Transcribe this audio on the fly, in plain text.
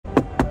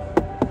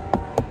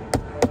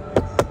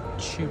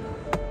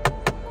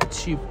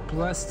cheap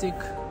plastic.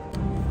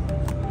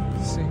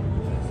 See,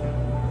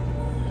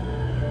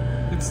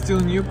 it's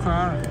still new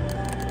car.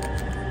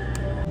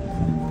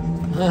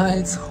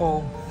 It's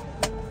home.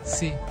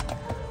 See,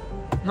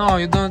 no,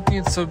 you don't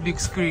need so big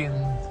screen.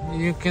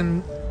 You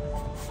can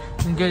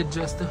get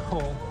just a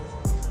hole.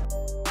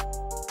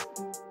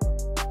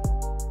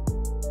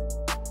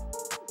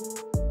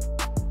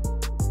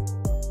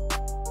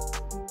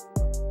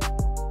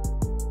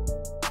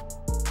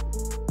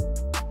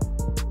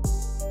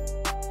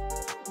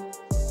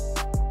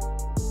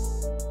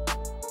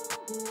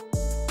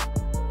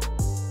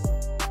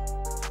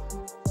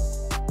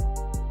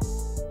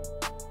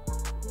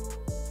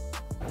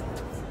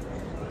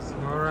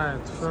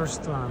 Alright,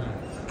 first one,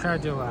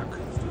 Cadillac.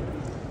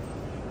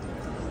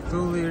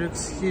 2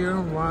 lyrics here,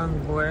 1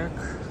 black.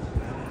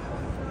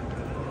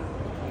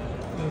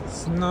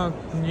 It's not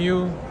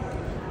new.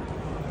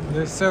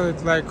 They sell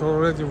it like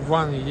already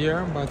 1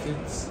 year, but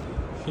it's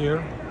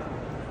here.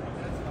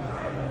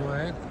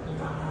 Black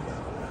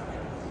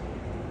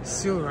and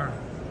silver.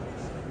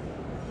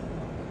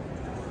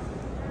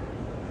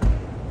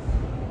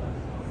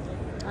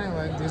 I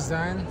like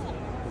design.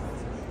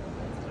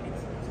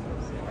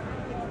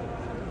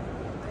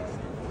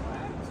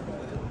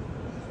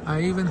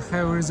 I even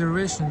have a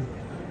reservation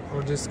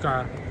for this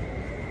car,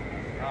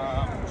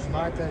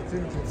 but I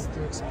think it's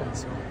too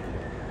expensive.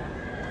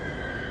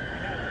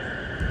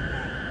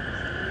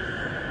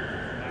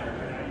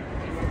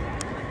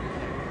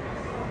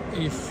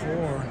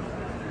 E4,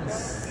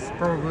 it's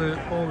probably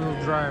all-wheel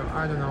drive,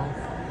 I don't know.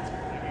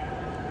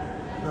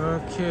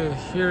 Okay,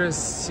 here is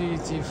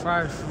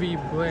CT5V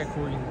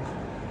Blackwing.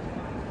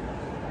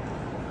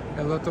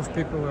 A lot of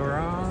people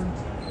around.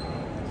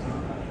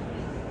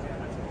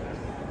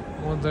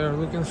 What they're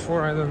looking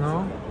for, I don't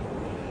know.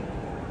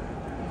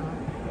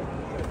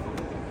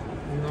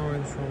 No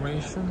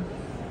information.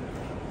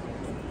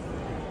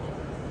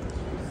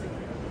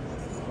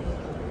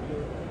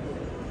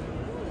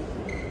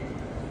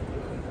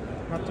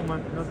 Not too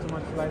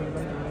much lighting.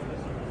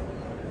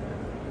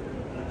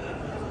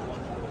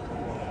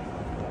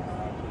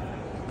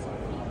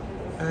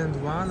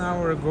 And 1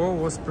 hour ago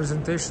was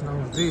presentation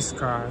of this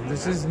car.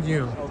 This is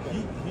new.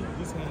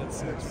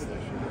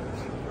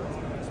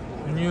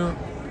 New.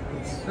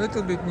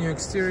 Little bit new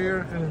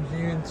exterior and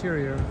new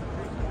interior.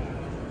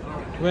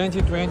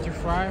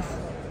 2025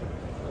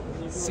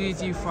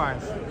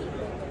 CT5.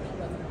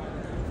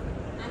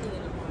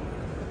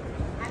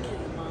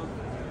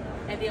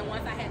 And then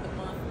once I had the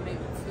month, maybe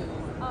 2.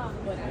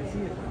 But I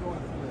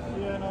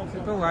didn't.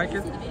 People like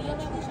it.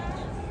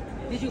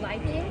 Did you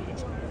like it?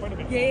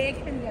 Yeah, it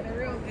came together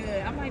real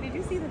good. I'm like, did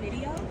you see the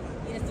video?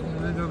 Yes. A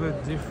little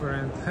bit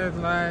different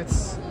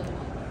headlights,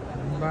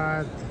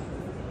 but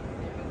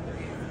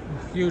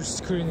huge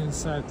screen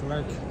inside,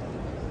 like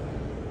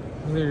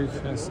Lyric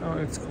has. Oh,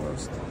 it's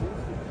closed.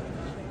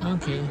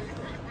 Okay,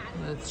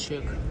 let's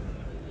check.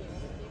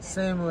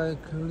 Same like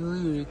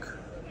Lyric.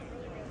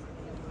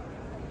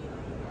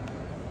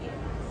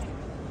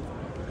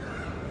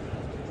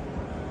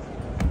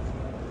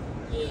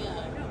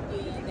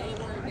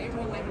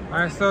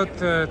 I thought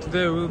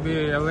today will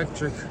be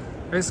electric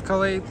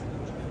Escalade,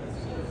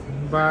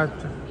 but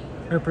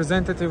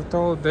representative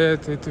told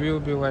that it will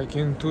be like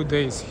in 2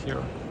 days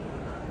here.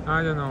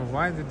 I don't know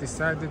why they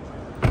decided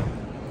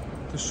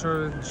to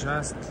show it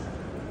just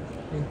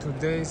in 2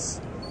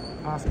 days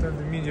after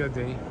the media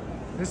day.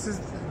 This is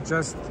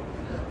just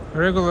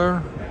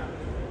regular,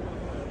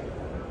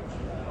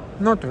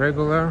 not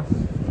regular,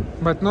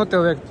 but not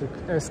electric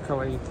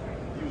Escalade.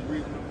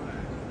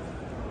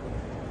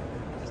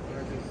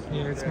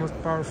 Yeah, it's most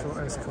powerful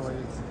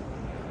Escalade.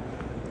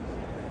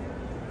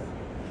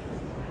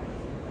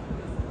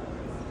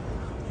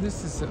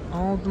 This is an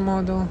old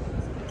model.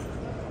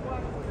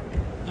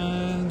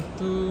 And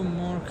 2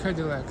 more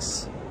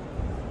Cadillacs.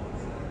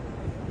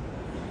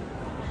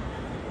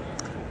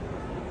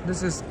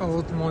 This is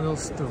old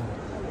models too.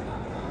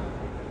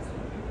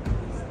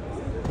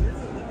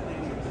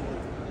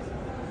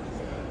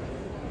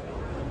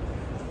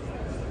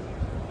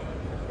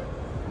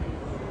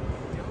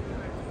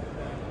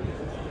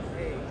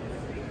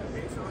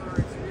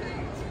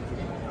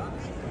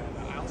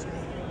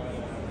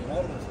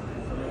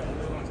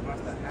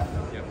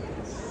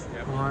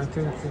 Oh, I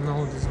think you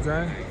know this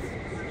guy.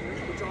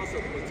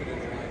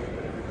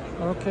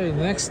 Okay,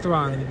 next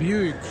one,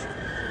 Buick.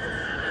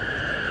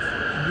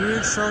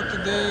 Buick showed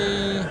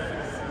today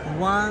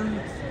 1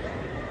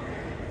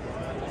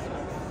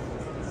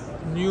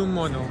 new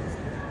model.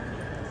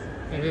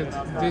 It's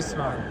this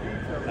one.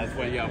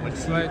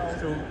 It's like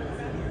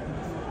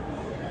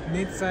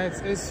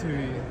mid-size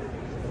SUV,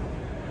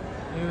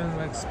 even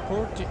like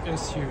sporty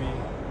SUV.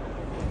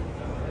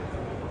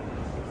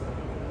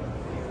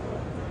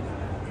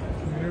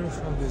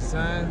 Beautiful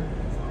design.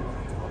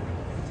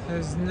 It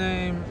has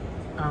name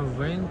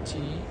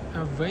Aventi.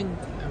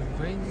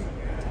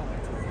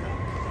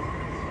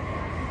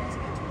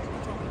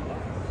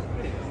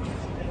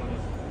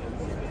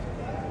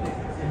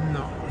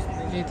 No,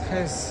 it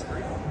has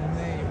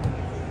name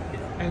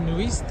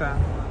Envista.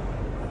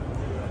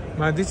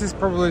 But this is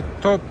probably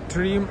top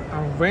trim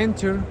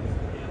Adventure.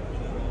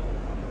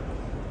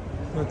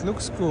 But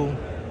looks cool.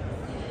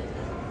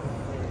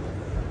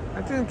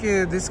 I think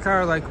this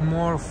car like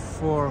more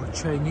for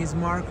Chinese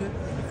market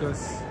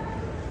because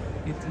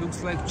it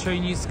looks like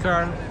Chinese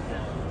car,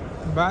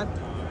 but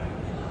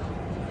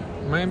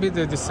maybe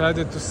they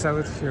decided to sell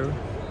it here.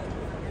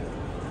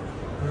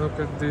 Look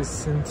at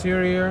this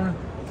interior.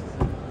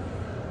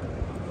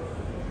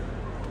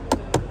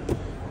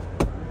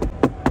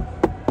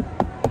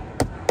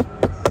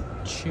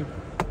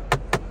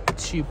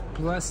 Cheap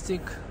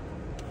plastic.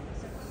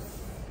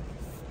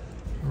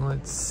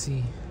 Let's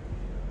see.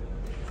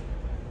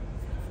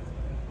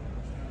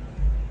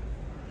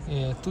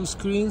 Yeah, 2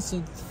 screens.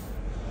 It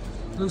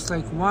looks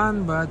like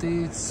one, but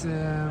it's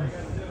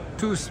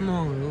too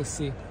small. We'll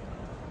see.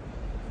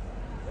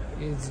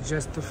 It's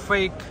just a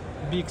fake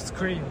big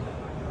screen.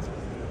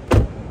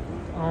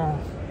 Oh.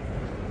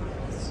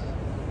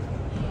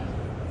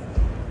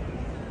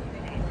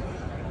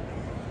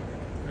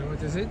 And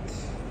what is it?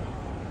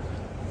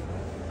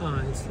 Ah,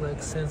 it's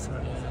like sensor.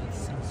 Yeah, it's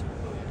sensor.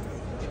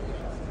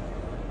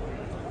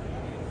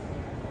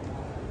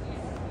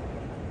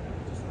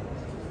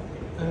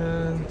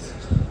 And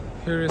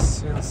here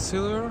is in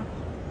silver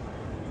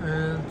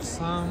and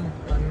some,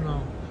 I don't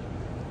know,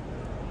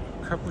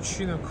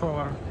 cappuccino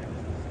color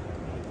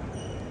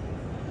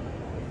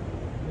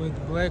with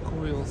black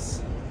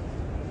wheels.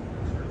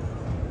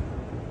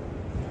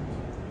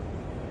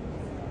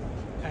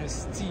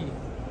 ST.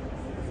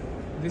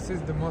 This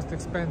is the most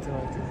expensive,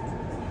 I think.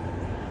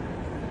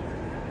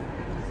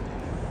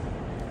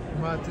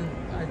 But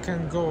I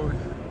can't go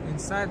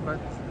inside, but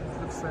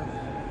it looks like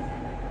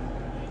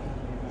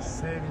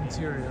same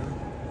interior.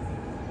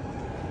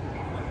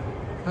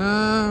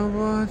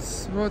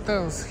 What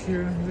else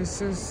here?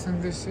 This is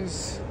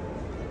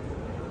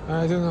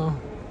I don't know.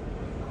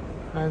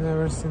 I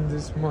never seen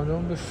this model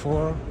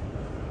before.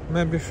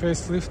 Maybe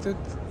facelifted.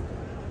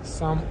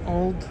 Some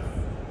old.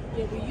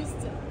 Yeah, we used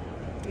to.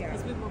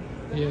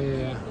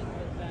 Yeah.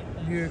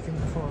 Buick in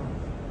 4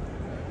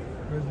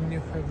 with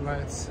new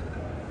headlights.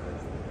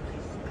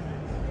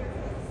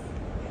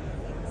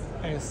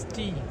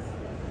 ST.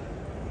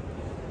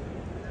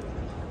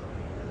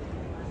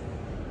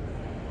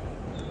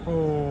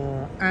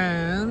 Oh,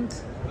 and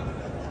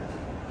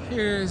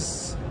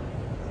here's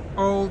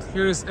old,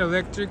 here's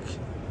electric.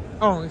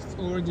 Oh, it's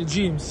already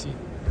GMC.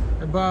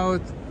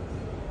 About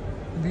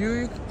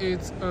Buick,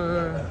 it's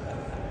a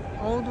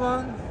old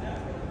one,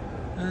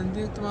 and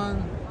this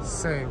one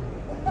same.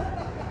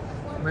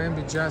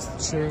 Maybe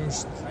just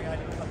changed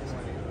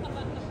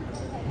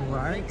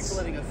lights.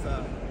 Letting us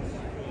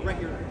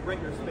rent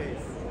your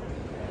space.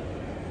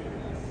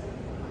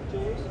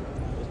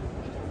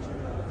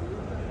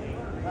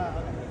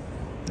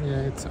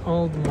 Yeah, it's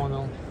old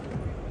model.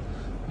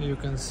 You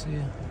can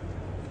see.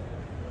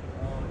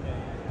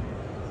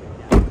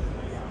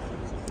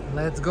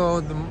 Let's go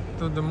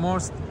to the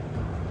most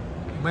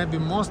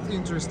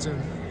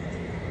interesting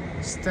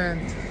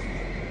stand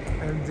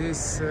at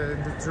this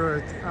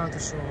Detroit Auto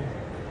Show.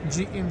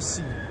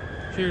 GMC.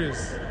 Here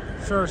is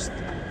first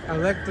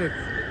electric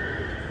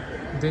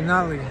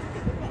Denali.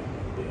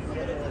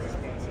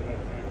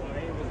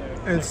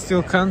 It's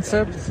still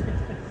concept,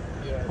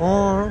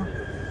 or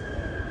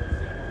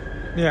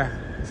yeah,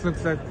 it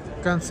looks like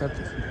concept.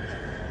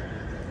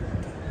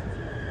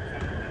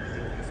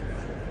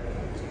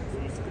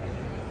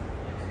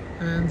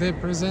 And they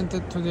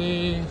presented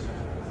today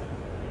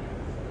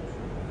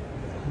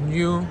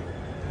new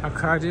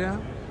Acadia.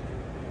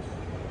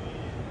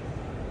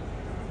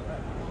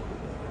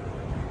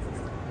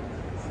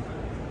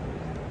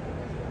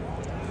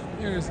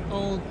 Here is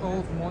old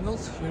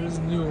models. Here is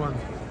new one.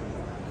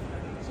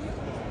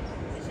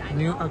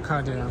 New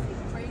Acadia.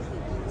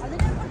 Are they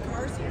gonna put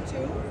cars here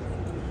too?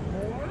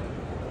 More?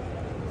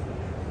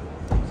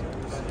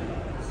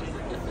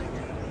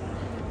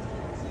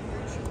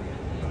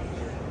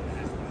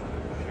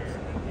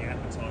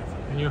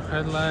 New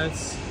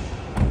headlights.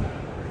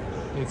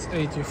 It's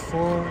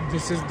 84.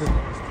 This is the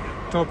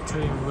top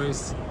trim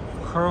with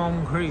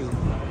chrome grille.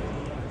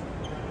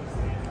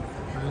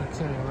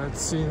 Okay,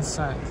 let's see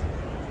inside.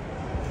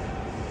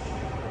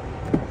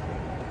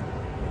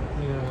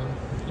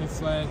 Yeah,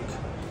 it's like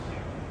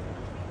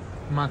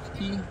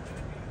mach-e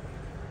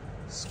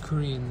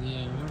screen,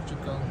 yeah,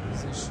 vertical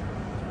position.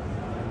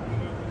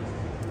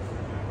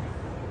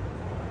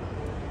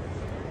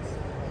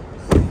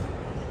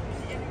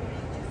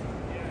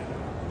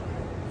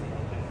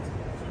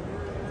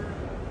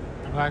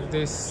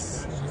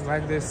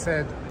 Like they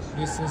said,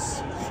 this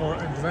is for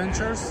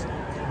adventures.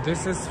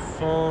 This is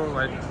for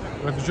like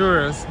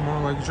luxurious, more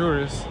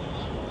luxurious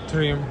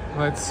trim.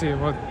 Let's see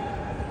what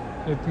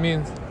it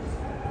means.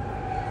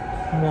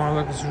 More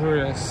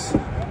luxurious.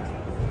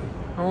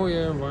 Oh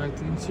yeah, white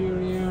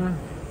interior.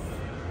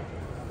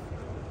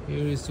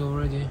 Here is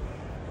already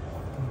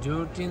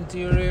dirty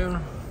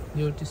interior,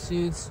 dirty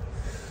seats.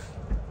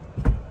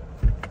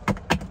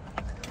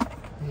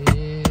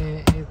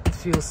 Yeah, it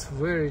feels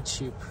very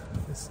cheap.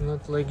 It's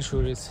not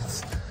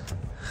luxurious.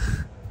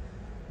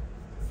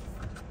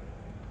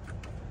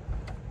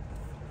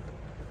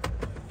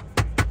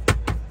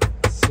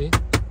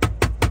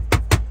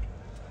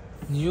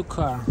 New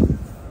car,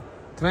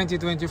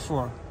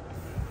 2024.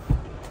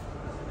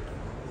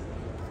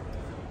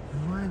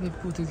 Why they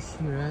put it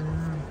here? I don't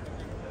know.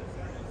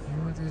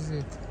 What is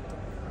it?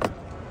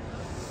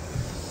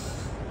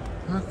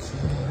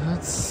 Okay,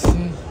 let's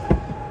see.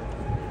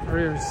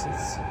 Rear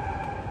seats.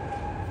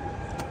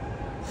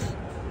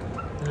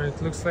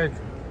 It looks like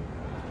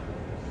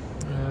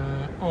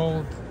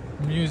old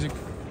music,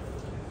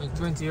 like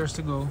 20 years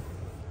ago.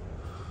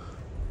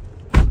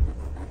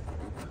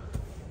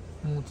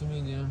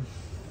 Multimedia.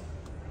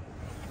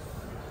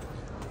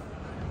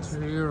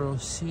 3-row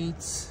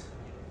seats.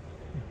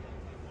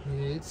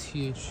 Yeah, it's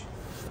huge.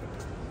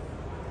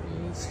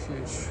 It's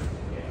huge.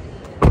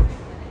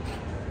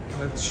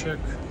 Let's check.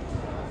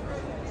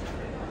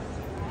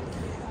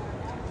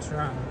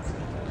 Trunk.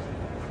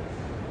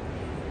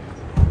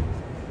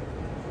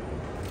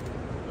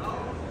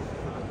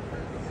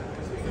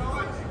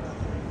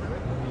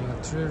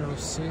 Yeah, 3-row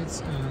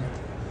seats and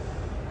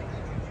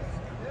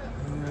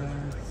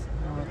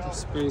a lot of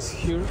space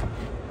here.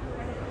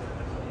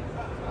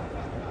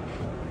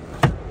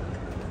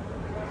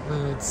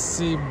 Let's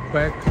see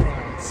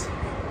backlights.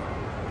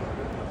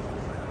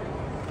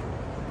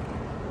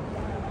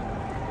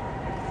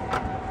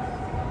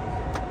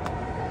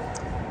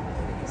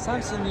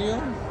 Something new,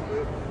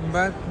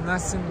 but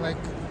nothing like,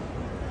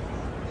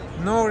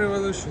 no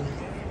revolution.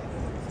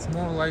 It's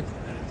more like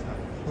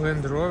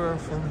Land Rover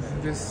from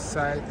this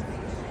side.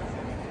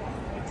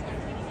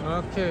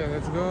 Okay,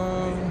 let's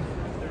go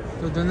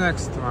to the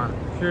next one.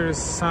 Here is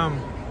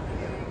some,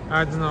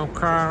 I don't know,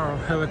 car or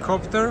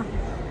helicopter.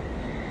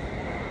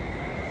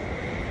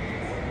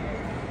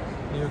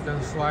 You can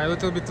fly. A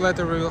little bit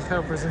later we will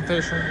have a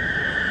presentation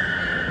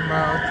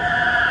about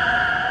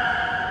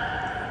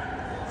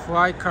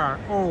fly car.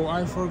 Oh,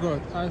 I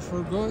forgot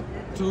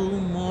 2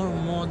 more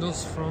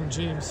models from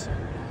GMC.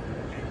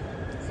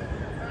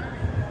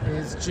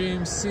 It's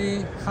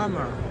GMC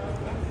Hammer.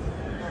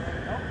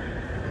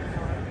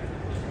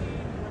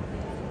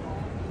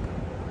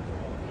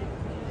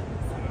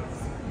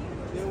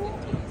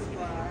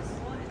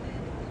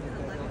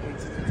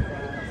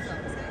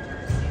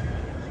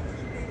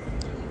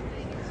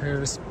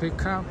 Here's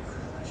pickup,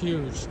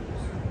 huge,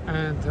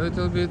 and a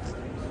little bit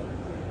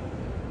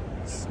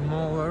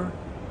smaller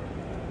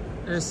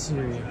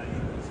SUV.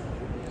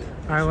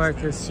 I like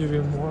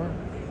SUV more.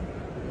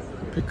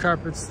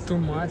 Pickup, it's too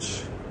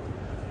much.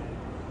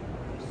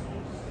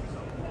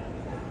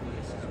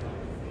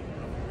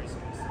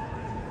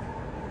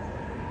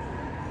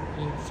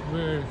 It's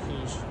very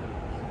huge.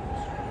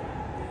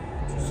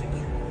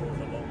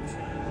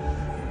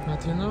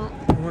 But you know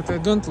what I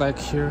don't like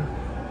here?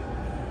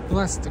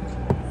 Plastic.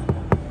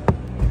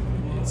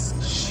 It's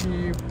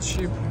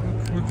cheap.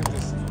 Look at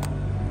this.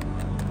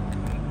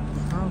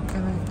 How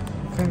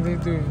can they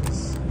do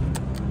this?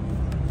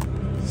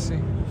 See,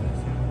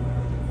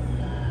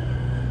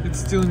 it's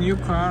still new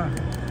car.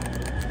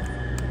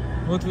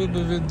 What will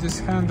be with this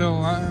handle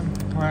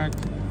like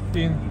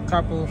in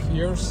couple of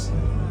years?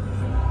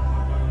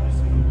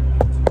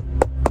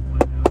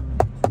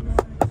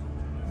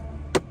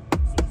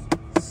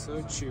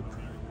 So cheap.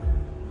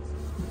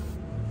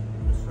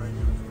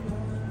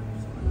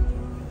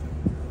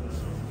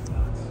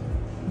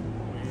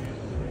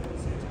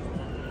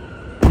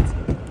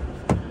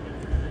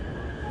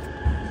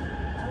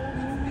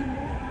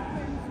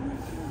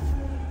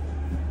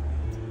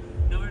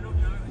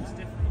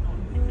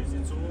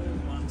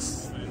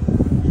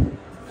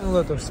 A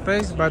lot of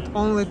space, but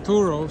only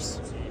 2 rows.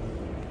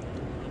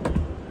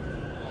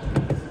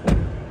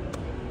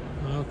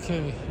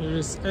 Okay, here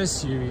is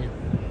SUV.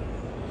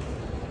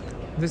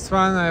 This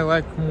one I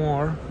like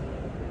more.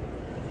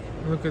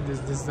 Look at this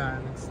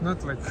design. It's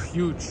not like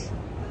huge,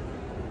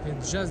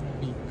 it's just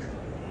big.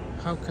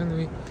 How can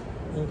we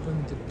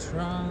open the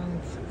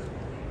trunk?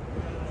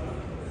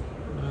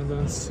 I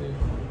don't see.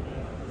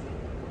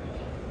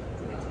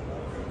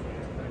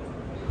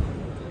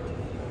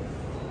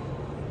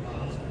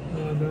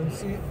 I don't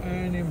see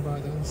any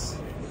buttons.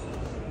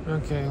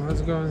 Okay,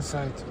 let's go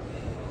inside.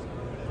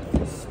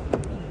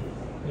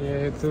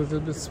 Yeah, it's a little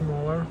bit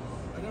smaller.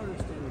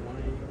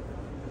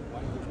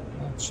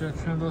 Let's check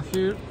handle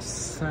here.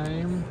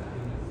 Same.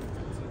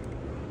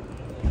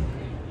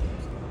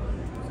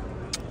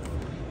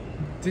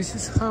 This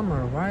is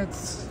Hammer. Why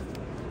it's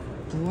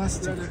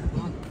plastic?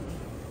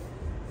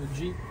 The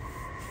Jeep.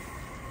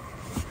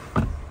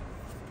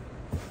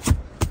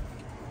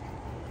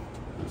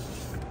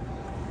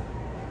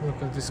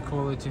 Look at this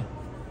quality.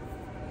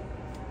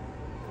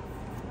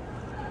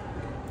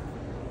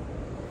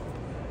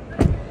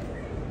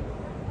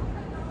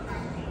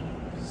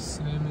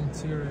 Same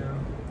interior.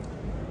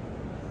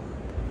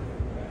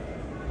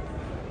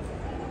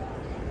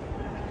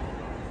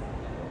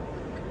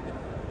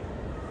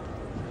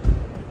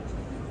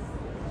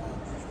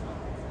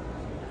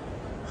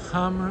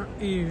 Hammer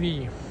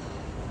EV,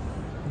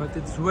 but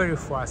it's very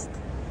fast.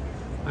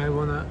 I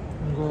wanna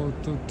go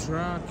to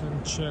track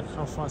and check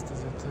how fast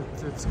is it.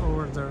 It's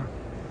over there.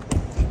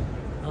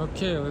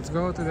 Okay, let's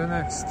go to the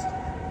next.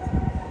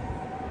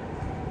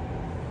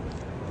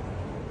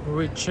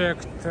 We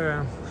checked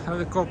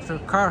helicopter,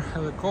 car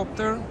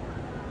helicopter,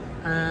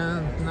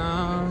 and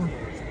now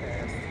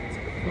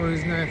what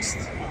is next?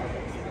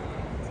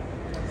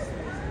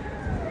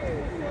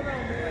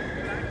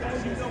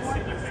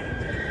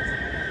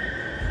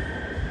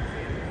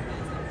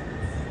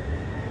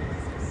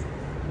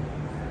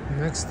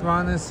 Next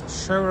one is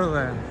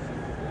Chevrolet.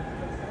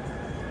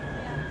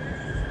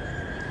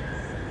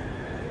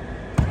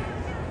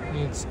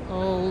 It's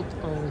old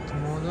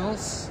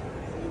models.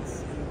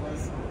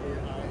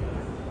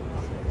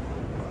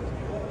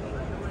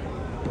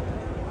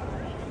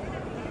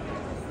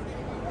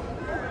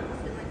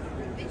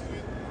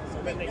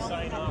 When they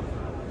sign off.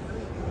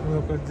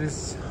 Look at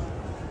these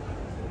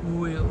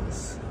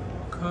wheels,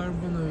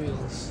 carbon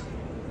wheels.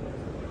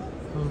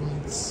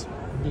 Oh, it's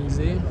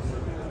busy.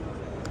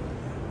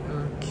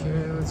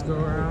 Okay, let's go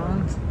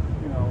around.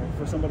 You know,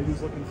 for somebody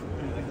who's looking for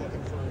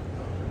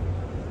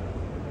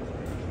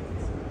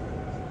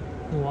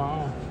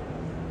Wow.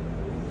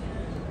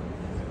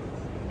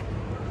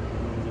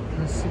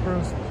 Let's see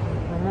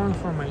for more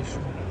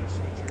information.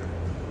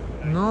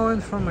 No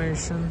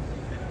information.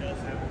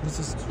 This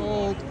is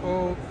old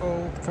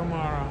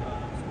Camaro.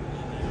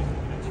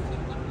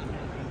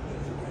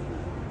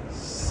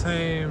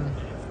 Same.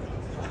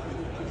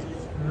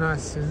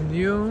 Nothing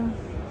new.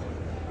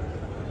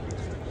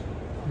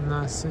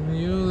 Nothing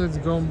new. Let's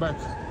go back.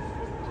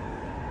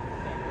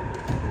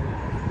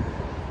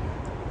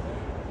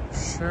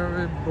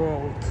 Chevy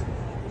Bolt.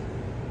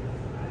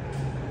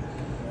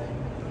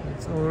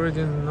 It's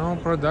already no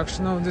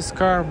production of this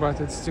car, but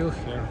it's still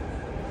here.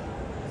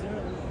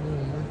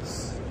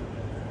 It's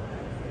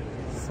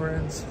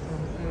friends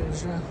from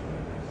Asia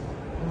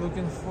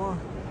looking for.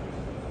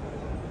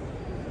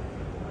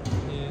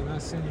 Yeah,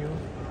 nothing new.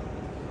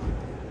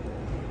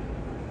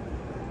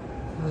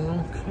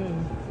 Okay.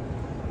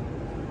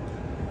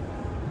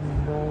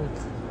 Bolt.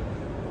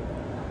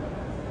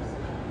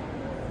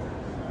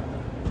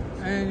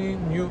 Any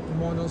new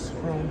models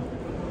from?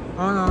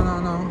 Oh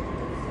no.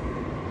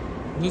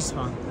 This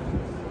one.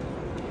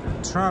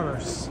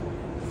 Traverse.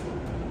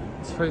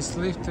 It's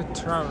facelifted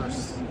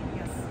Traverse.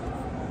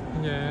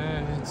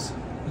 Yeah, it's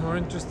more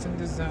interesting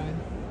design.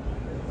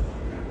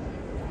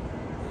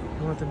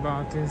 What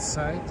about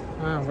inside?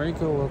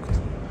 Vehicle looked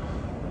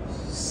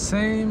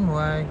same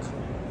like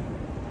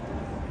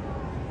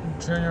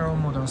General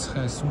Motors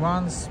has.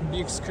 One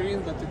big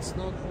screen, but it's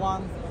not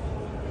one,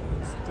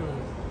 it's two.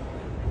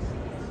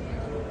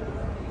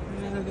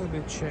 A little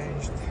bit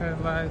changed.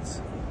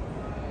 Headlights.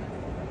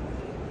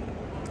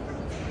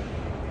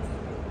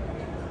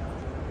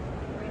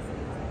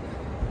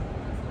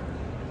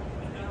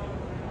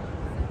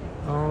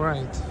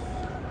 Alright.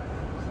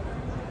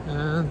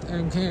 And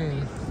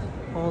again,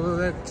 all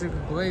electric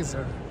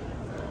Blazer.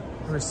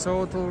 We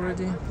saw it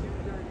already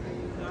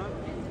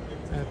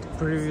at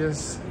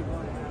previous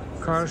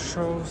car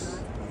shows.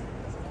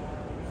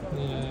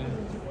 Yeah.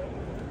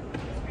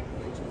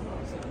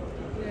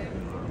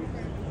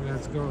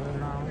 Let's go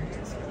around.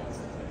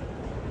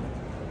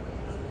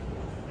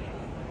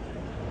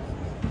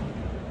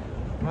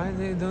 Why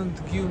they don't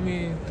give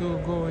me to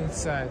go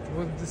inside?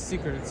 What's the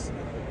secrets?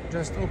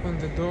 Just open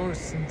the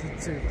doors and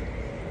that's it.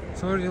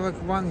 It's already like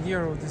 1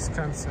 year of this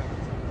concept.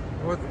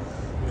 What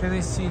can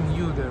I see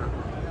new there?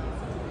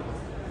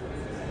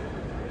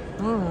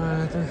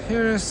 Alright, and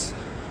here is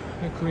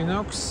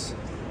Equinox.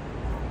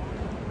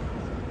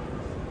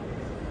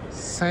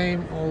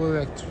 Same all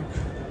electric.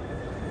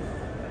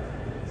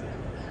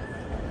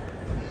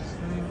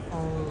 Same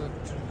all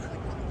electric.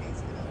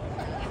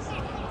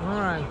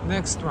 Alright,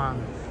 next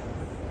one.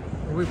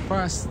 We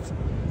passed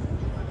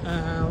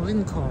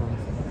Lincoln.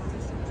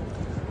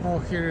 Oh,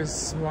 here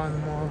is one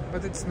more,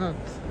 but it's not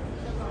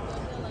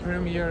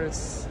premiere,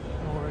 it's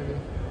already.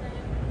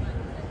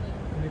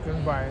 You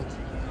can buy it.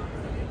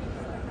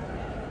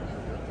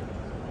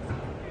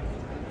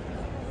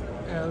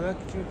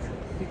 Electric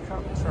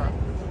pickup truck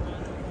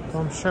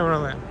from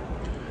Chevrolet.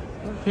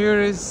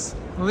 Here is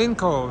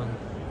Lincoln.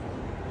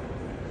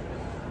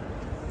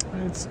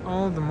 It's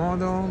old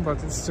model,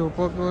 but it's still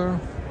popular.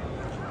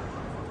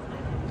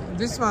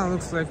 This one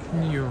looks like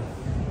new.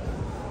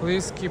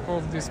 Please keep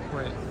off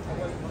display.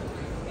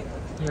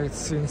 Let's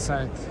see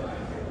inside.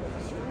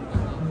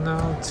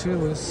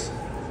 Nautilus.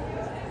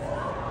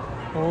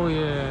 Oh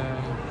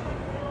yeah.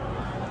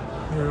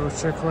 We will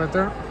check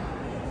later.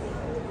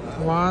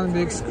 One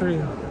big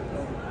screen.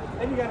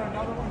 And you got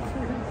another one.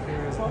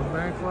 Here's the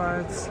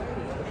backlights.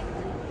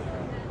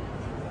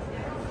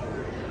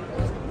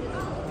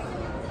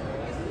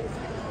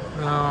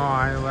 Oh,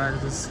 I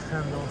like these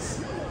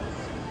handles.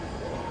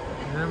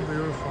 They're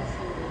beautiful.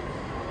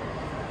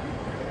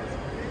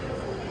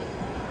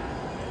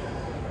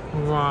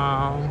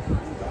 Wow.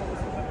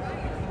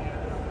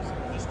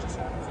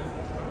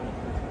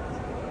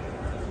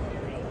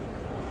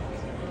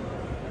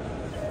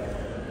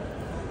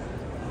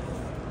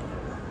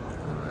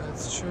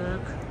 Let's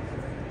check.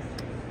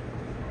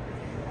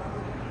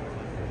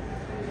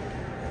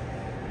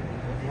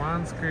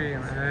 One screen,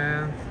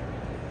 and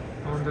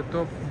on the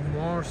top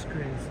more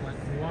screens,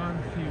 like one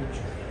huge.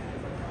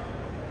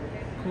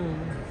 Cool.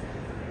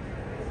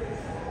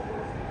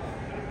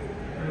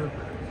 Look.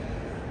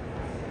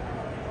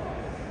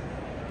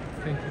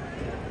 Thank you.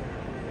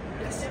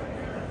 Yes.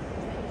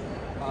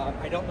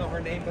 I don't know her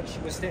name, but she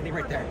was standing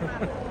right there.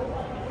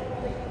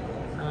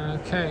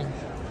 Okay.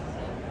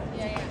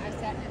 Yeah, I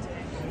sat in it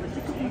today.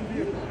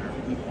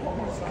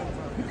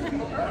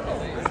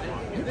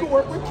 You could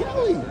work with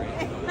Kelly.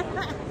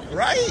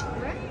 Right?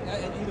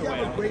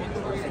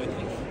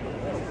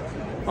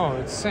 Oh,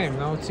 it's same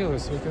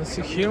Nautilus. We can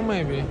see here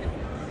maybe.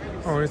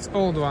 Or it's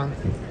old one.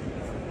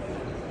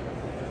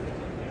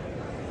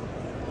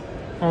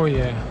 Oh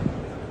yeah.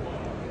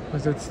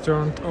 But it's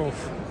turned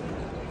off.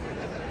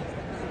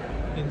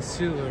 In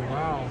silver,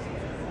 wow.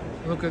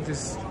 Look at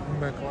these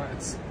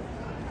backlights.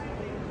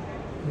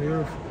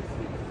 Beautiful.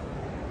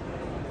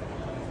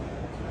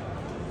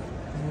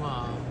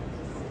 Wow.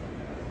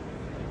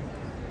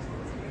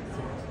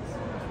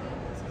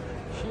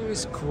 Here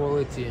is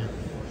quality.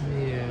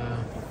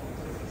 Yeah.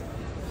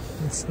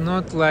 It's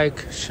not like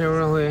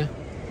Chevrolet.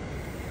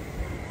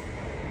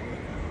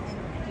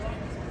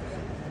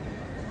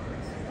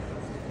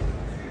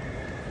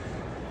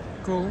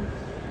 Cool.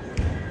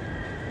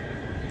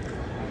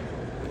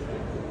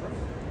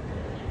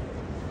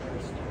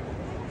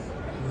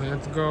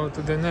 Let's go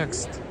to the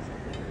next.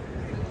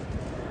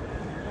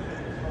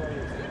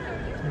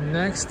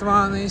 Next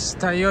one is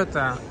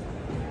Toyota.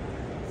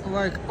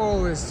 Like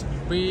always,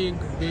 big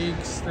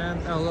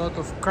stand, a lot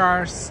of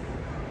cars,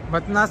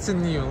 but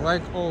nothing new,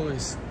 like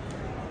always.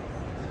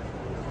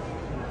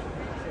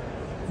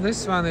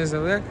 This one is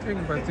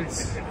electric, but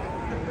it's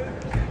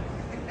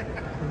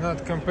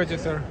not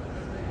competitor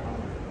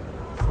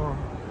for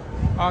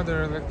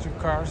other electric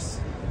cars,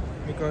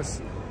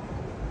 because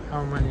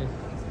how many?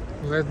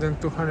 Less than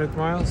 200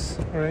 miles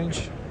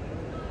range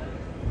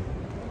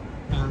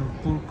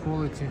and poor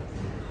quality.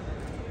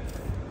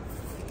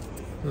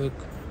 Look,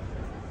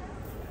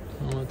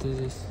 what is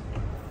this?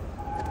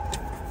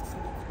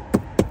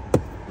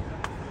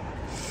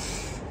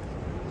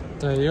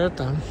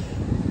 Toyota.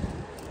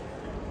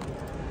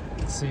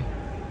 Let's see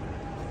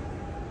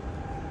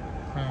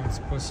how it's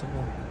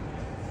possible.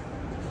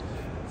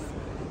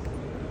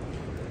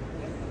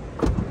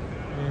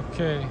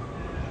 Okay,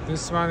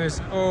 this one is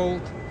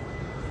old.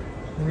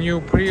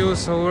 New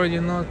Prius, already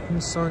not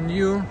so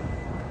new.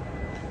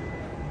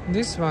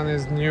 This one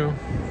is new.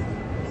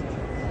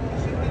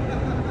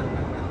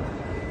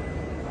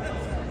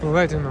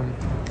 Platinum.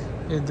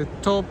 It's the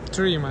top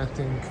trim, I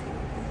think.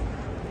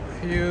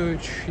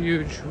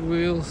 Huge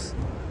wheels.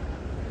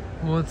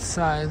 What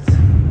side?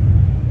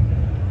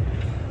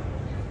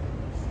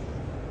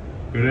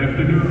 Good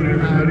afternoon,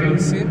 everybody. I don't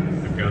see.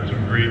 I've got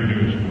some great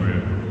news for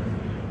you.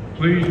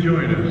 Please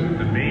join us at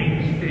the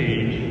main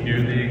stage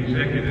near the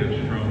executives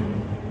from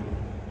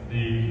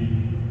the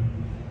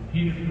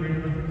heat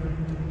frame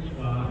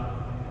spot.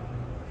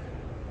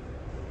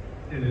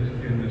 And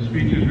the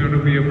speech is going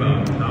to be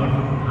about how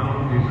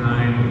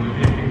design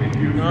is shaping the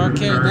future.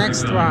 Okay, of car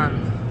next design. one.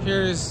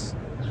 Here is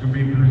It's going to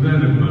be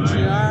presented by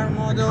GR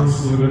models.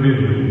 Council of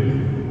Italy.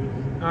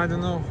 I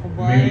don't know who The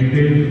buy main it.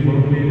 stage is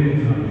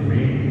located on the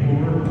main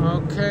floor.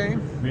 Okay,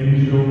 Main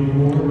show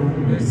floor.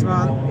 this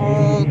one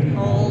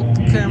old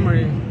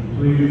Camry,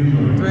 Please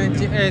join us.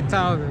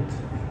 28,000.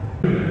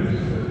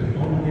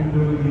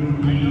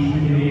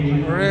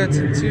 Red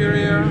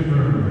interior.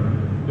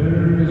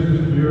 Better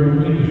Business Bureau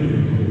Industries,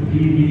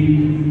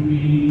 BBB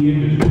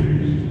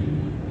Industries.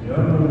 The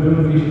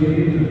automobility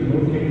stage is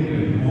located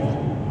in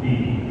Hall B.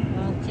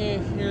 Okay,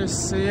 here's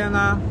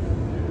Sienna.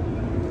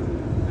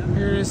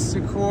 Here is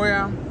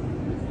Sequoia.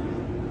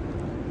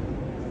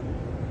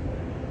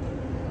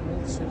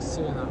 Let's check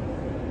Sienna.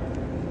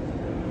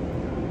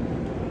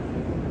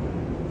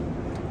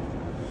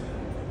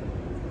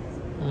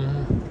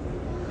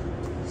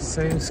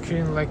 Same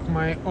screen like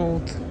my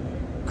old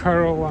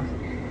Corolla.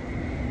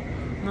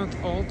 Not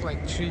old,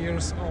 like 3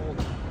 years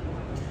old.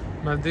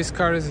 But this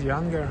car is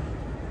younger.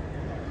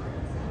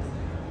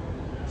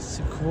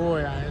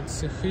 Sequoia,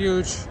 it's a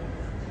huge,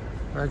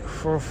 like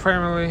for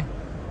family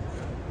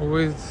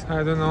with,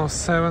 I don't know,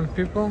 7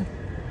 people.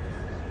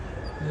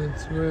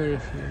 It's very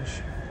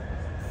huge.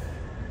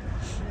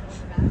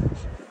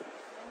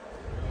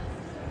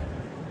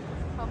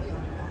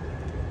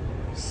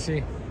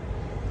 See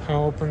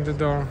how open the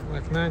door,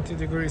 like 90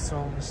 degrees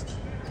almost.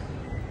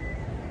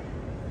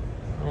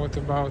 What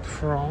about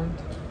front?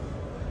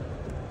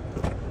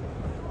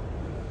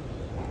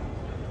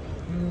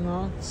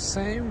 Not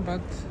same,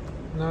 but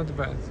not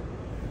bad.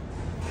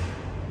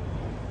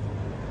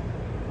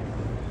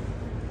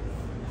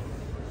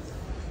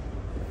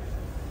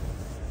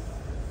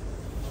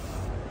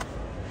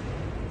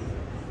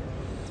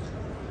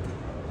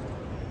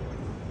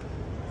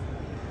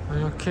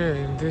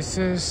 Okay, this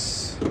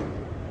is,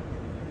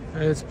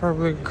 it's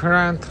probably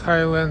Grand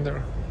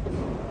Highlander.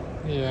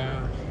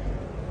 Yeah,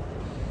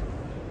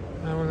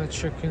 I wanna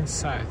check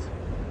inside.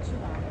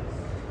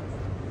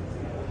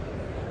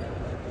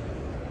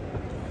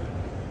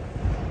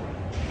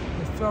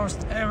 The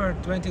first ever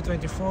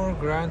 2024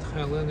 Grand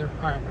Highlander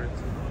hybrid,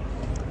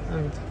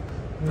 and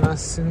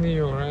Nothing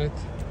new, right?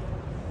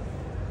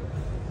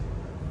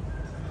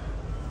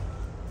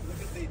 Look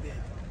what they did.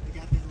 They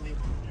got that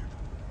label in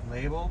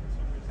there. Label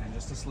and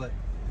just a slip.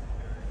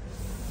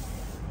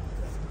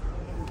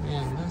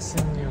 Yeah,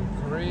 nothing new.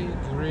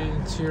 Gray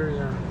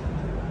interior.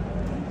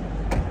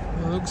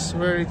 Looks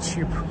very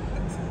cheap.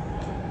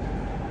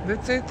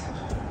 That's it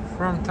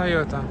from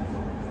Toyota.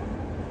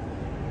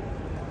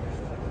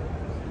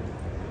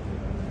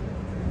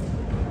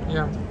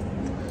 Yeah.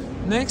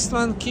 Next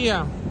one,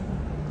 Kia.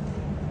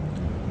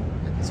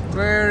 It's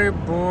very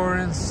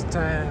boring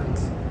stand.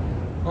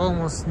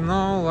 Almost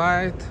no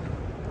light.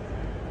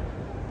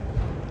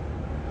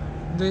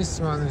 This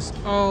one is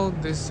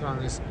old. This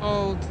one is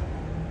old.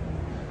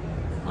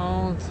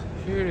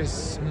 Here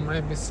is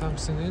maybe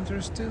something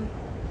interesting.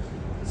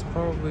 It's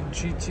probably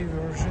GT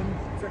version.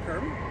 Is that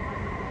carbon?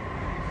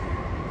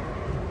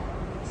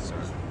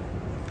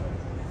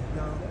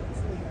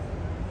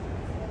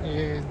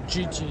 Yeah,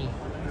 GT,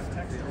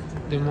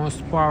 the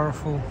most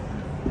powerful.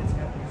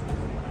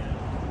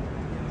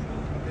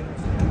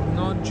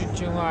 Not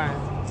GT line,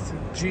 it's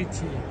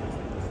GT.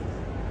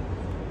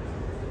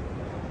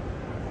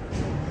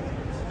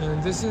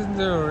 And this is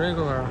the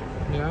regular,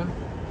 yeah?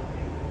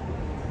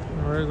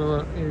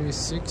 Regular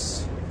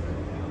EV6.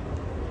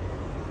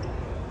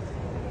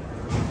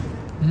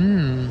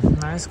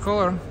 Nice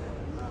color.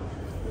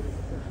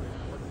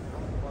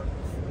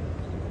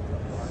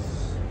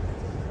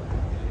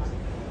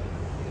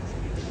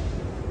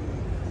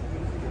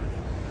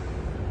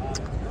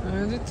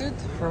 And that's it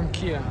from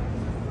Kia.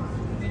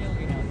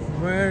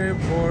 Very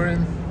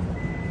boring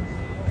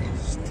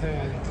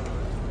stand.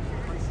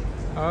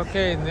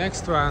 Okay,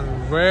 next one,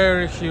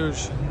 very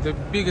huge, the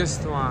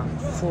biggest one,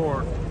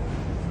 Ford.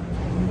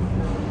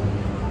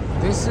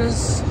 This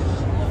is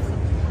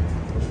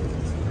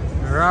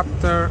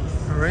Raptor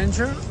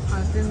Ranger,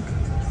 I think.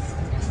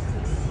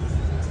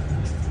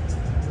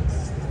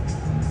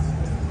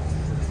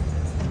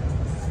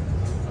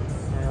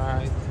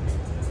 Right.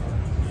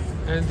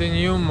 And the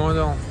new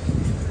model.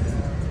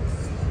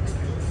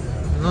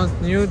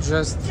 Not new,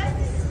 just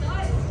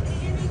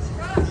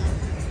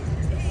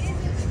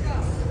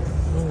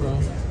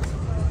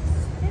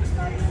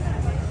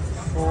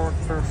Ford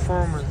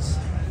Performance.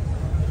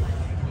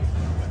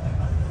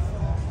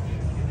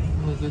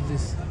 Look at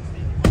this.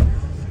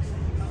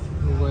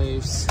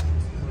 Waves.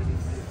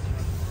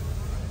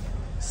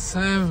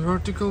 Same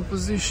vertical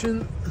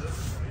position.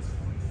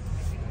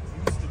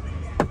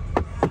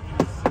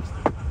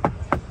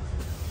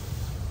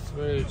 It's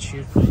very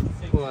cheap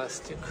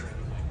plastic.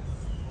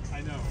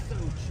 I know. So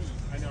cheap.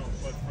 I know,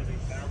 but for the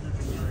average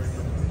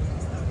American.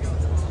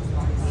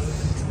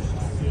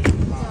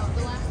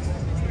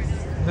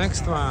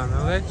 Next one,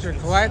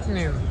 electric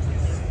lightning.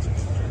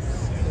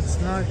 It's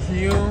not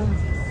new.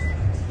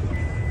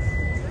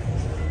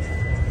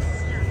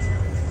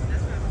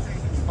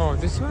 Oh,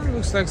 this one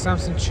looks like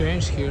something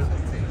changed here.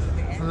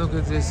 Look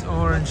at this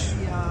orange.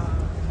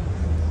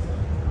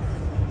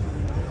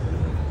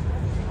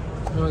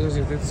 What is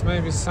it? It's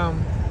maybe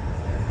some...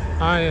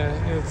 Ah yeah,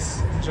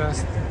 it's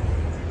just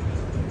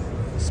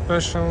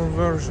special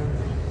version.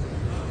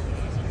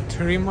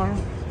 Trimmer.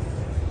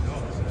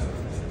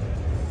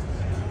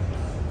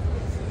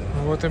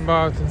 What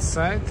about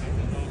inside?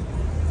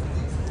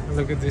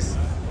 Look at this.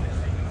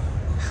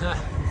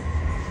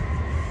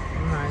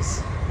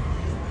 Nice.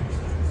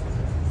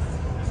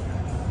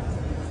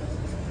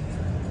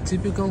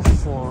 Typical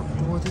Ford.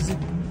 What is it?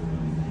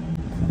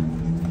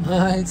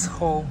 Ah, it's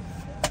home.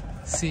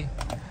 See.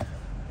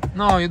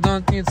 No, you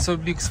don't need so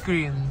big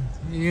screen.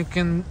 You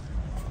can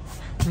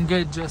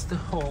get just a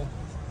hole.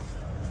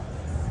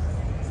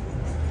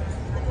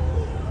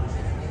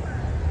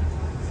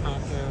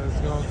 Okay,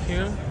 let's go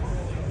here.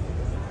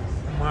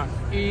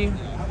 Mach-e.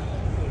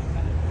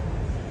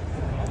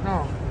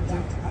 No, is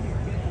it?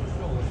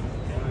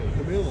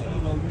 You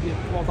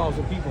get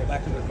 12,000 people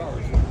back to their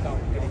cars without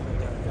getting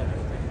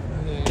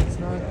Yeah, it's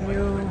not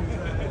new.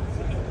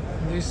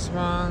 This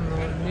one,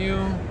 not new.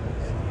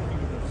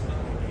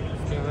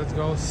 Okay, let's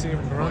go see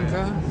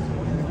Bronca.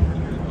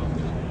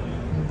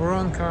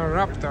 Bronca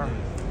Raptor.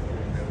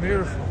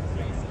 Beautiful.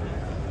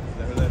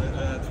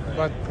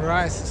 But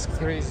price is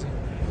crazy.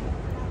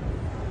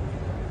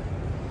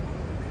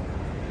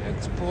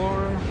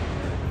 Explorer.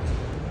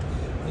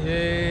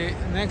 Yay.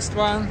 Next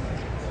one.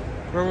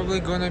 Probably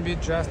gonna be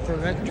just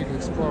electric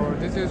Explorer.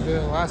 This is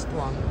the last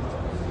one.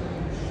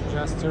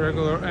 Just a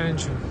regular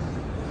engine.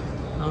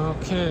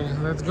 Okay,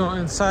 let's go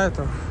inside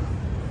of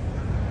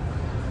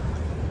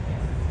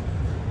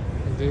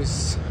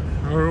this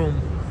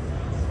room.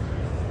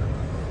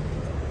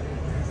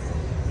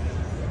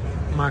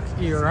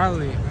 Mach-e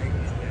Rally.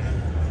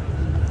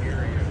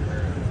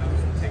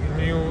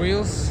 New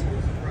wheels.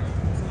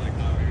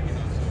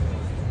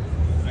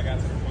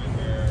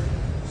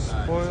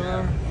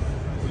 Spoiler.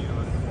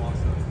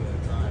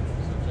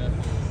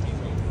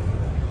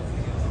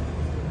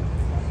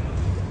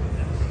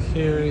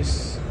 Here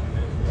is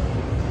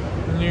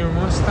new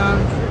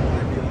Mustang,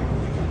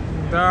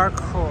 Dark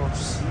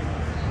Horse,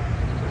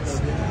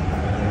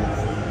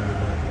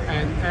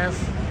 and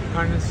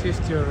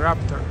F-150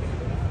 Raptor.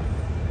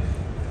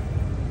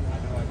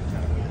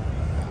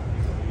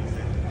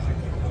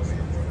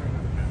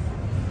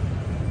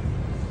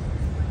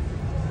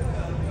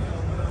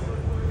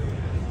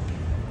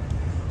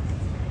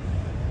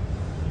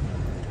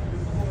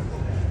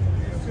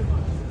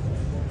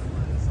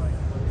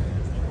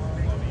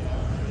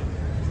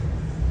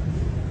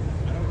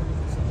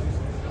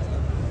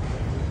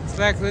 It's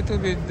like a little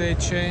bit they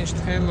changed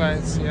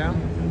headlights, yeah?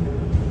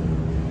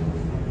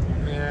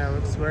 Yeah,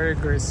 looks very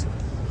aggressive.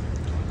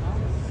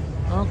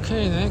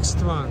 Okay,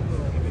 next one.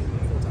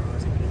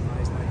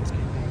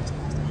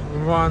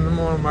 One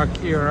more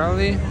mach-e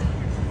rally.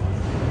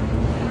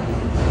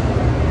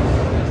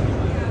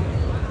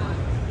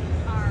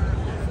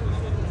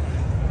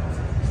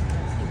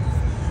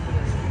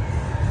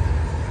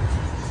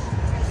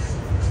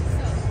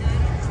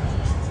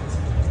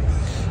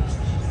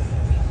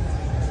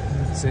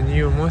 It's a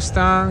new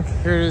Mustang.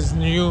 Here is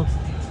new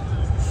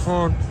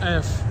Ford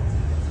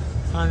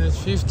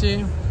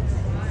F-150.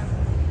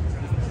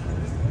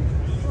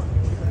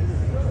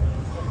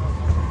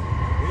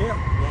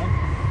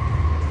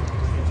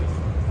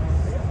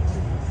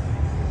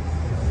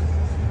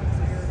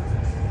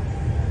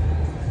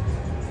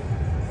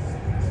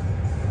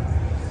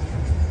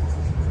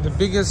 The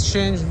biggest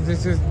change,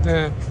 this is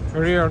the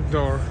rear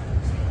door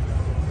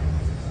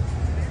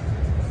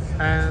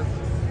and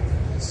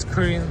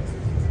screen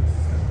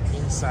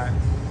inside.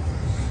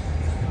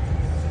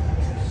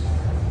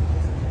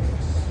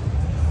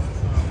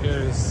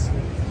 Here is.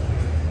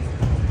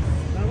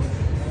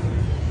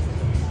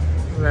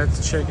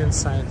 Let's check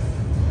inside.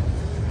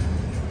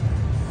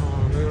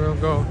 Oh, we will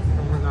go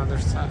from another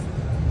side.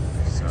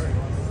 Sorry.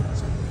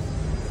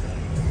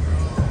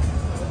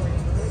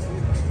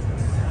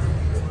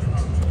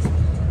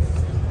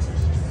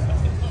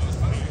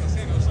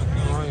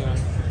 Oh yeah.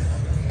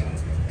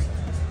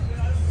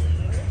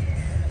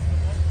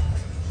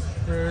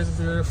 Here is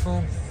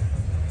beautiful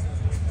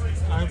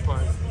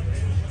iPod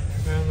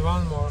and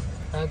one more,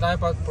 and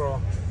iPad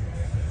Pro.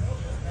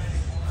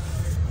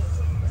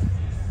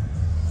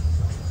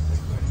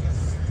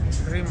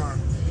 Trimmer.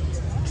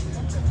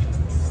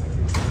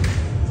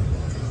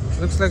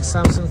 Looks like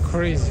something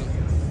crazy.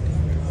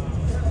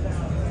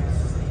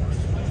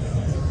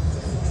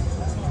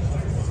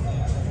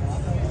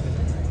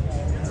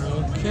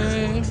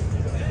 Okay,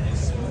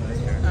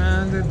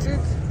 and that's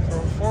it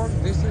for Ford.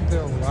 This is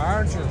the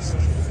largest.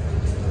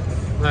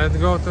 Let's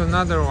go to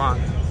another one.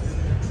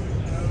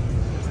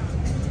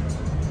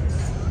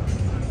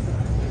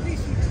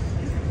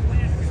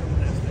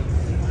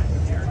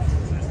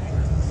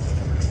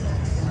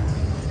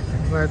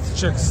 Let's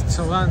check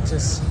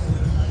Stellantis.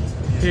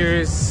 Here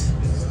is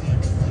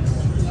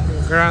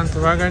Grand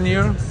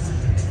Wagoneer.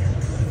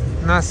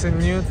 Nothing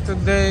new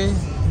today,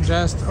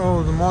 just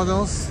old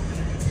models.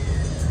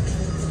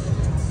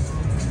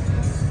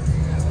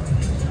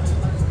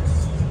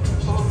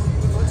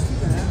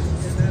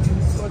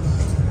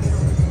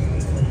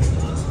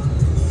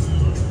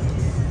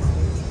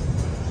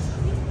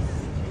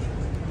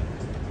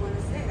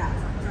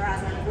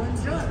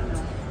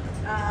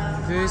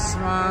 This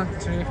one,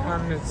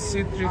 300,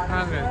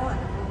 C300.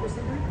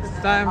 It's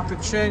time to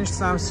change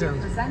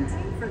something.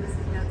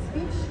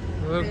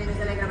 Look,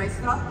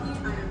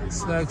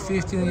 it's like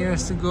 15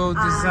 years ago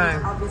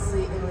design.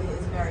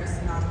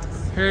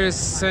 Here is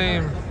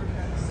same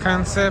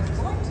concept,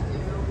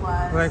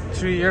 like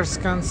 3 years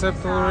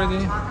concept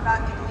already.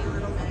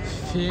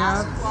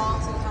 Fiat,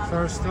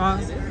 first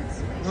one.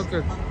 Look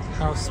at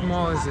how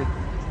small is it.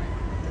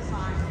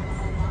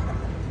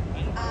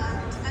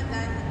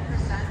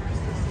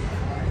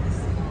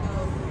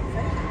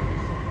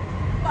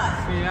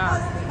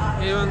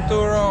 Yeah, even 2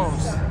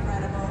 rows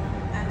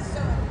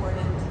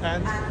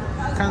and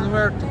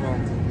convertible.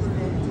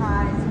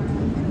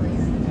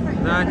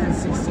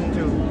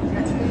 1962.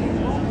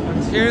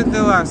 And here's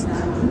the last.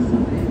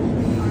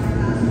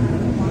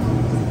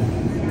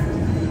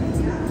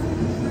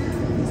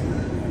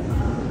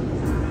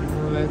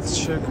 Let's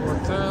check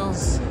what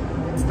else.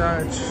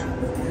 Dodge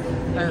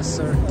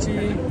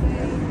SRT,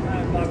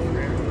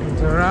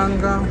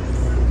 Durango.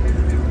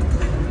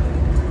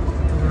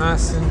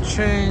 Nothing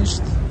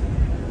changed.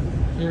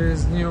 Here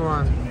is new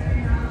one.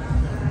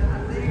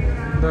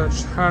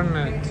 Dodge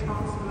Hornet.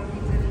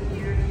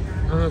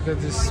 And look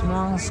at this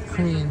small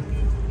screen.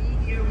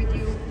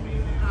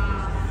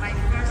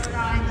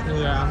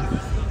 Yeah.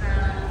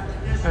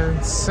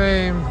 And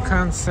same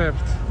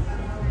concept.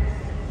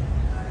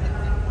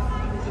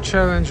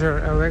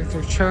 Challenger,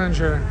 electric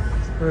Challenger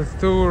with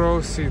 2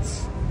 row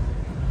seats.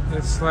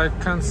 It's like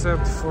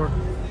concept for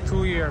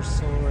 2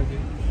 years already.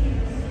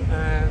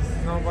 And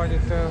nobody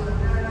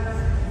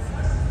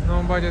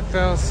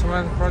tells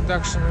when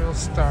production will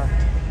start.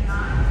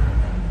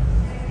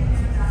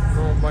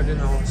 Nobody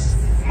knows.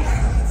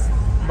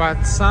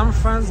 But some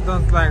fans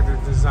don't like the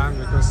design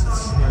because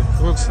it's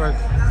like looks like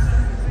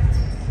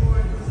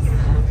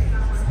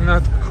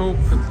not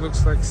coupe, it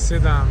looks like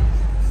sedan.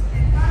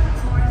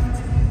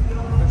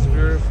 It's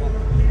beautiful.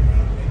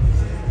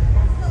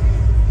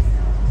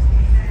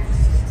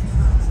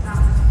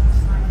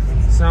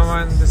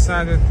 Someone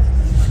decided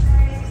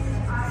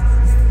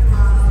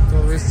to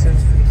listen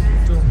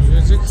to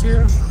music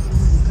here.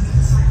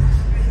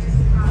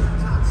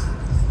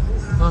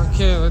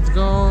 Okay, let's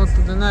go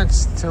to the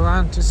next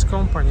Stellantis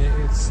company.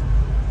 It's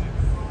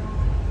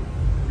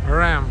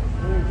Ram.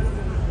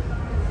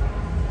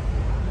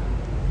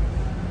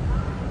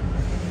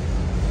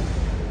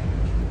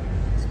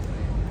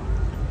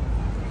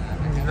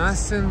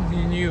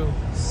 Nothing new,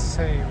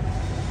 same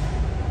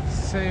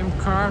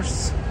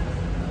cars.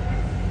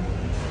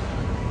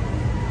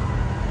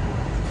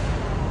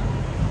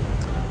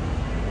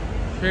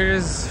 Here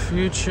is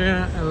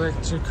future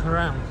electric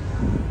Ram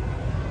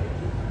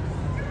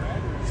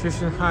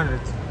 1500.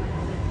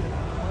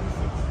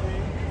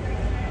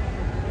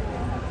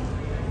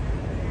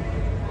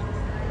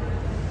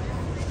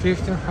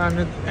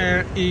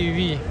 Air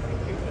EV.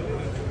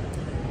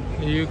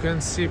 You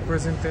can see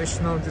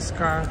presentation of this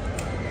car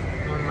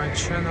on my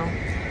channel.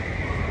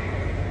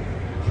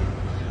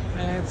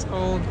 It's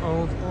old.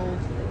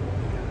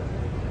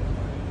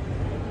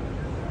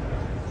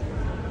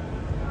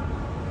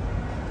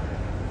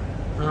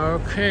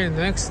 Okay,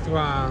 next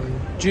one,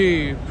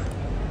 Jeep.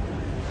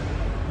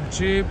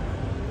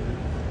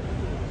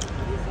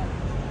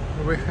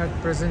 We had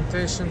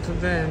presentation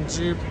today and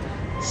Jeep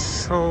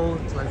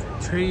showed like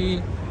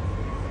 3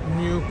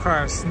 new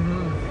cars,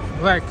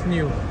 black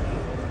new.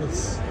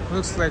 It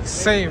looks like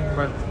same,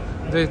 but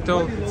they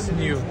told it's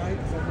new.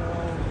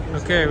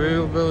 Okay, we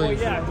will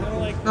believe.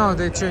 No,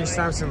 they changed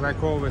something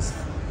like always.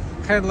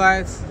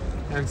 Headlights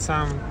and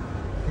some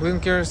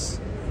blinkers,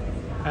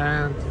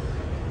 and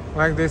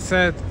like they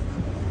said,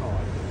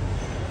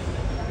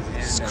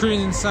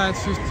 screen inside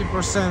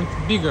 50%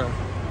 bigger.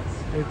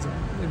 It's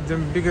the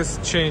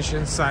biggest change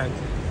inside.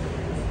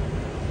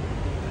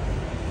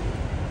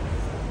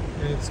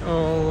 It's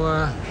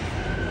all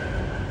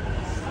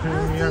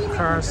premier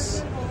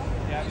cars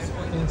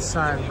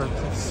inside, but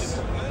it's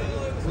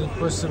not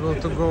possible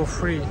to go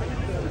free.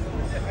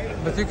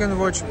 But you can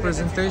watch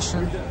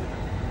presentation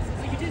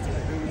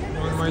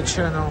on my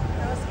channel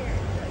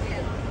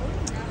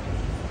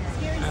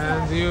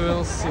and you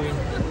will see.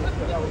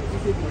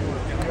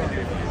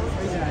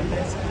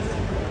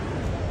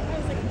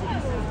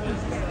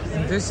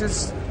 This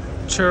is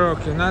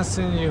Cherokee,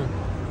 nothing new.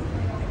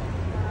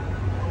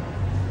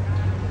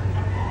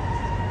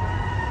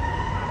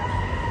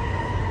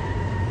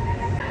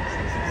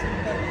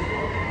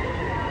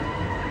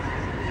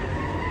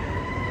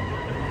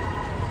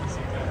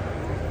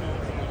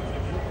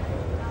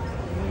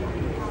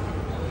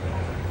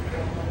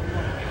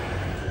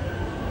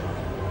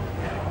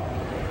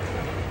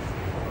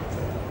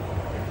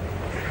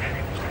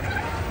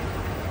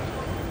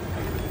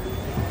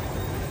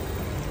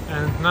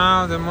 And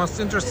now the most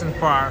interesting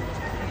part.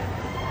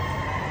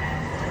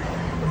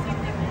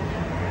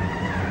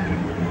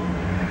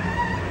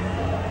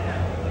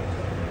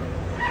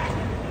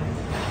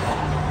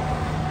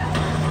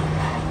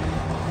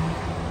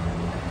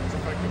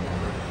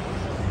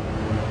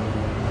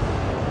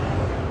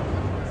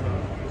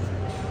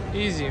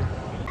 Easy.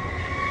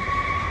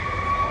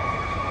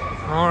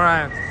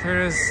 Alright,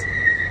 here is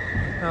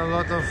a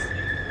lot of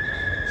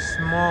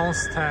small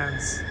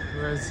stands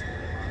with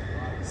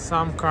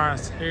some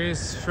cars. Here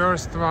is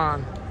first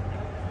one,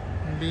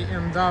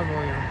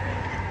 BMW.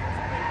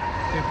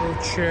 People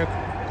check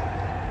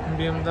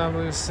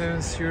BMW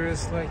 7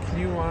 Series like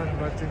new one,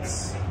 but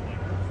it's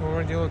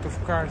already a lot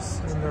of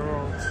cars on the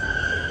road.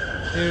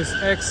 Here's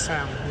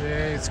XM.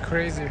 Yeah, it's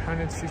crazy,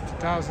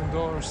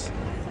 $150,000.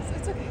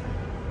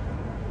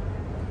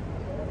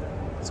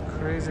 It's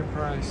crazy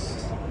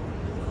price.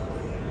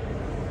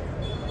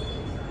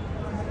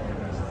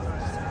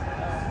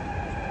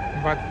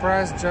 But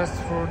price just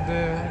for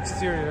the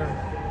exterior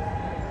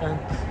and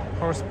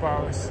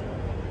horsepower.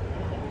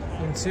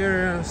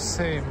 Interior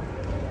same,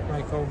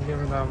 like all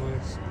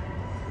BMWs.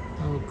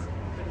 Look.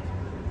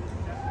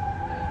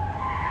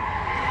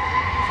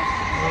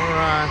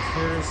 Alright,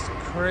 here is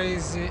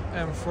crazy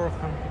M4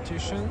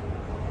 competition.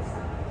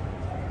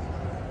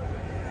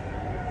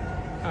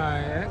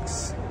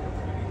 iX.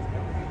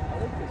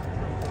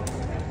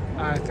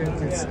 I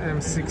think it's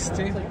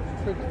M60.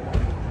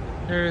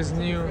 Here is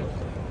new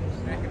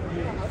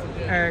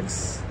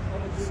X5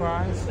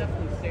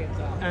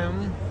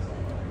 M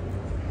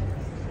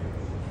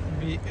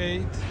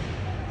V8.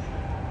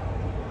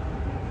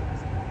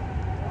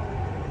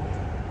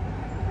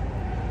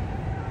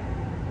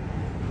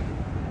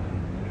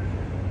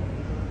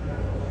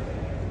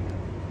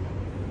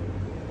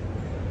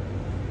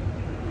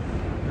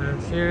 And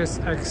here's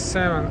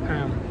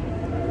X7M.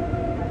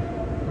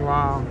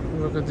 Wow,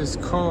 look at this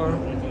color.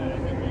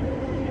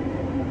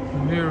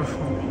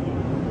 Beautiful.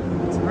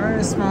 It's a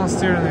very small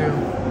steering wheel.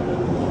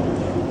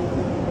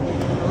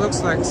 It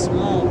looks like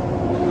small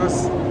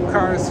because the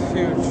car is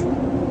huge.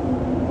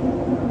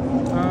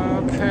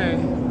 Okay,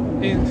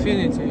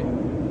 Infinity.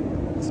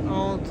 It's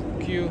old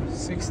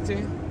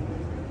Q60.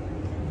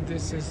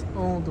 This is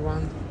old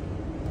one.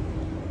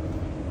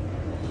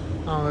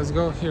 Oh, let's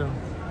go here.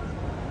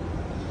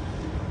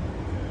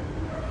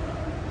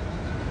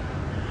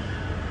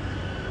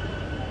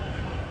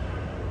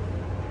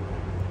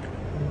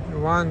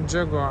 One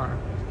Jaguar,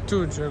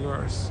 two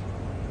Jaguars,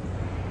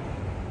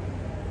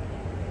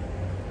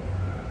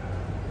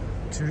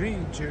 three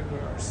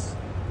Jaguars.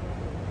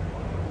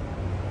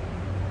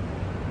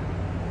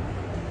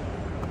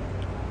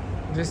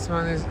 This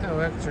one is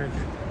electric.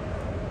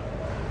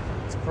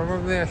 It's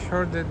probably, I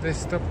heard that they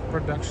stopped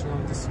production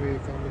of this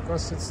vehicle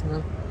because it's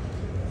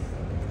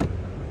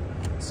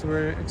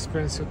very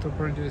expensive to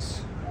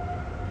produce.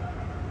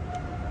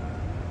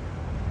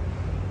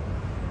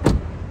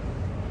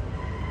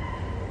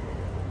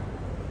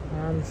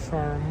 Alfa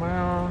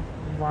Romeo,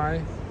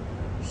 why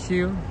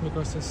Hue?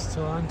 Because it's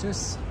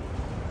Stellantis.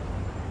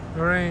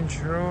 Range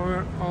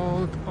Rover,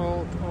 old.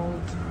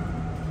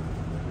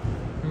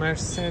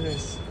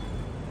 Mercedes.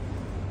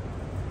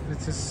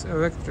 It is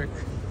electric.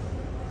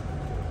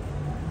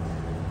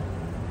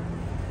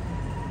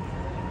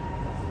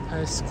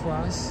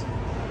 S-Class.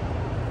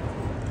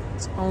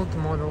 It's old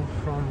model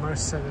from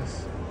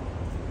Mercedes.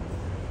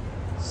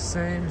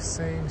 Same.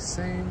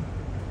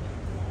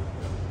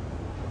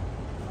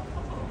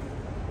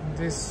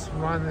 This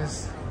one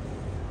is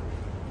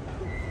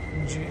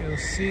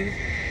GLC.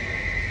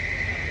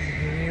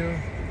 New.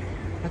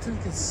 I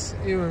think it's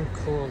even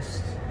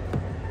close.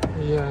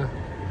 Yeah.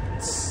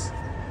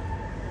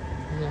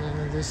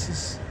 This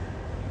is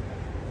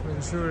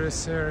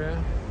luxurious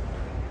area.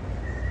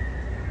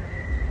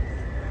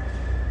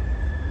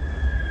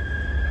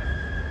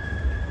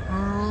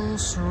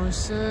 Rolls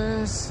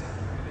Royces.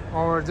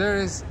 Over there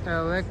is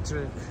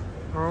electric.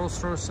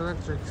 Rolls Royce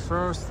electric.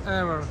 First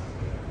ever.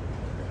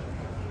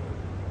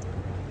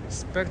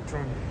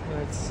 Spectrum.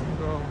 Let's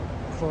go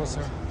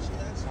closer.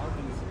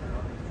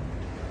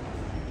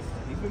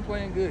 He's been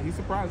playing good. He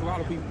surprised a lot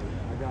of people.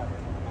 I got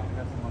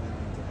some money.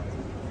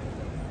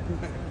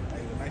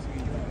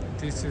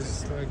 This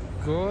is like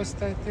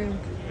Ghost, I think.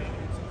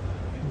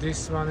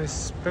 This one is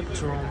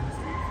Spectrum.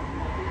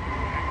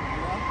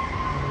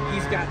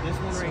 He's got this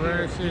one it's right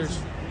very here. huge.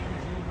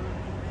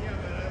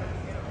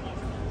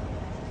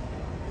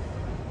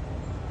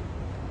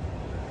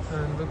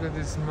 And look at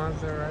this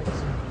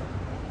Maserati.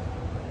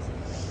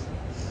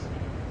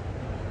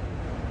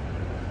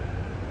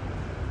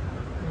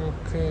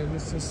 Okay,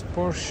 this is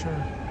Porsche.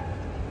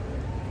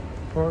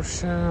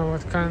 Porsche,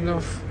 what kind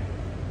of?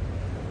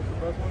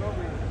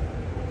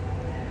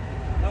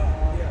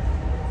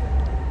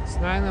 It's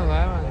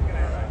 911.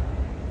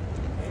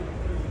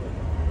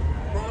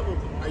 Problem,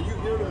 are you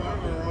here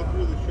tomorrow or all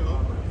through the show?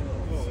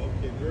 Oh,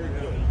 okay, very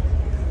good.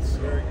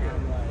 Very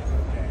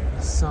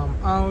good. Some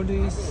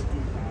Audis.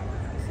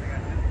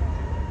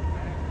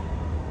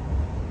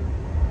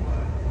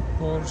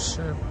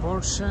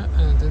 Porsche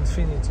and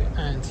Infiniti.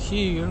 And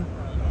here,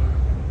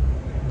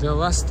 the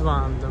last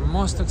one, the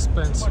most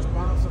expensive.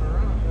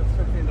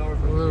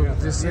 Look,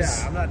 this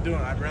is I'm not doing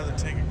it. I'd rather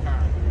take a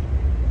car.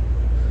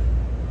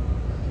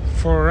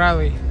 for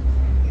rally.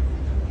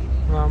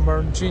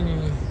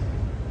 Lamborghini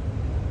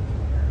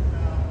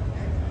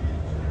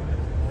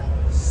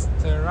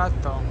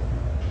Sterato.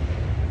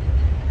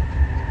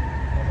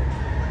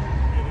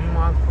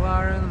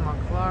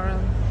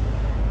 McLaren.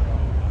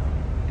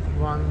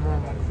 One more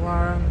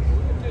McLaren.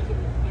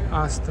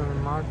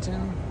 Aston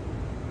Martin.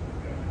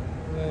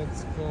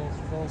 Let's go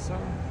closer.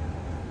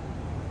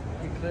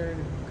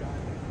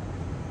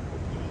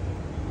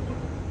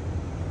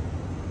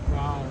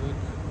 Wow, look.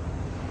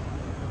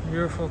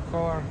 Beautiful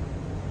color.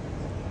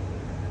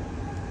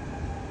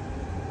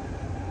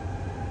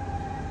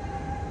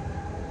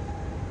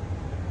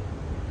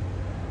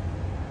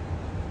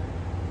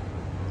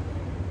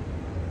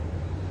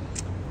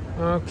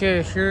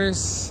 Okay, here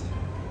is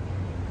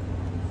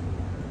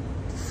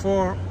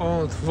 4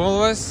 old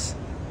Volvos,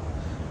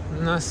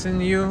 nothing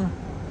new,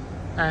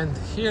 and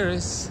here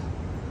is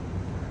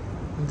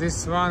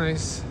this one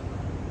is,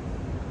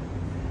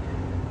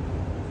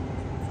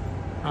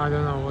 I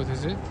don't know what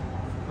is it.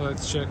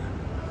 Let's check.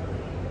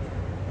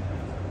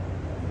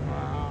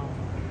 Wow.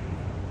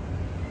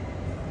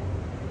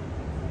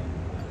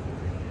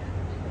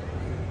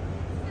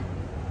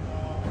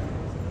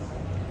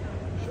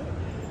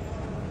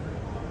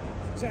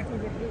 Exactly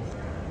what it is.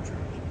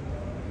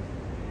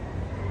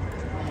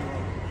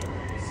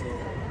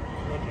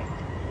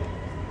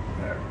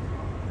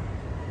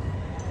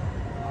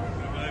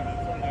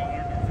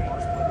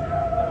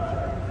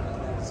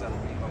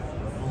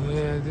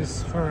 Yeah,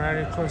 this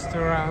Ferrari cost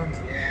around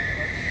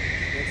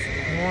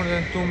more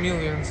than 2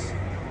 million.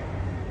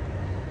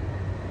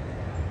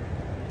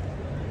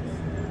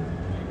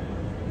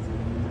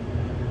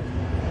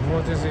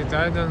 What is it?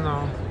 I don't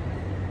know.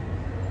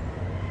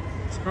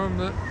 It's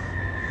probably a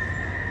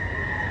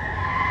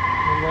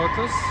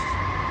Lotus.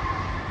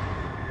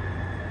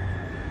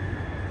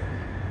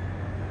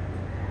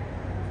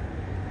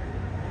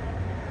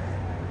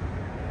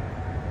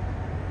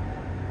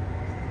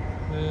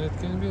 Yeah, it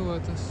can be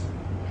Lotus.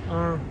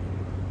 Or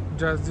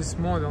just this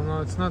model.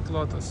 No, it's not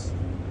Lotus.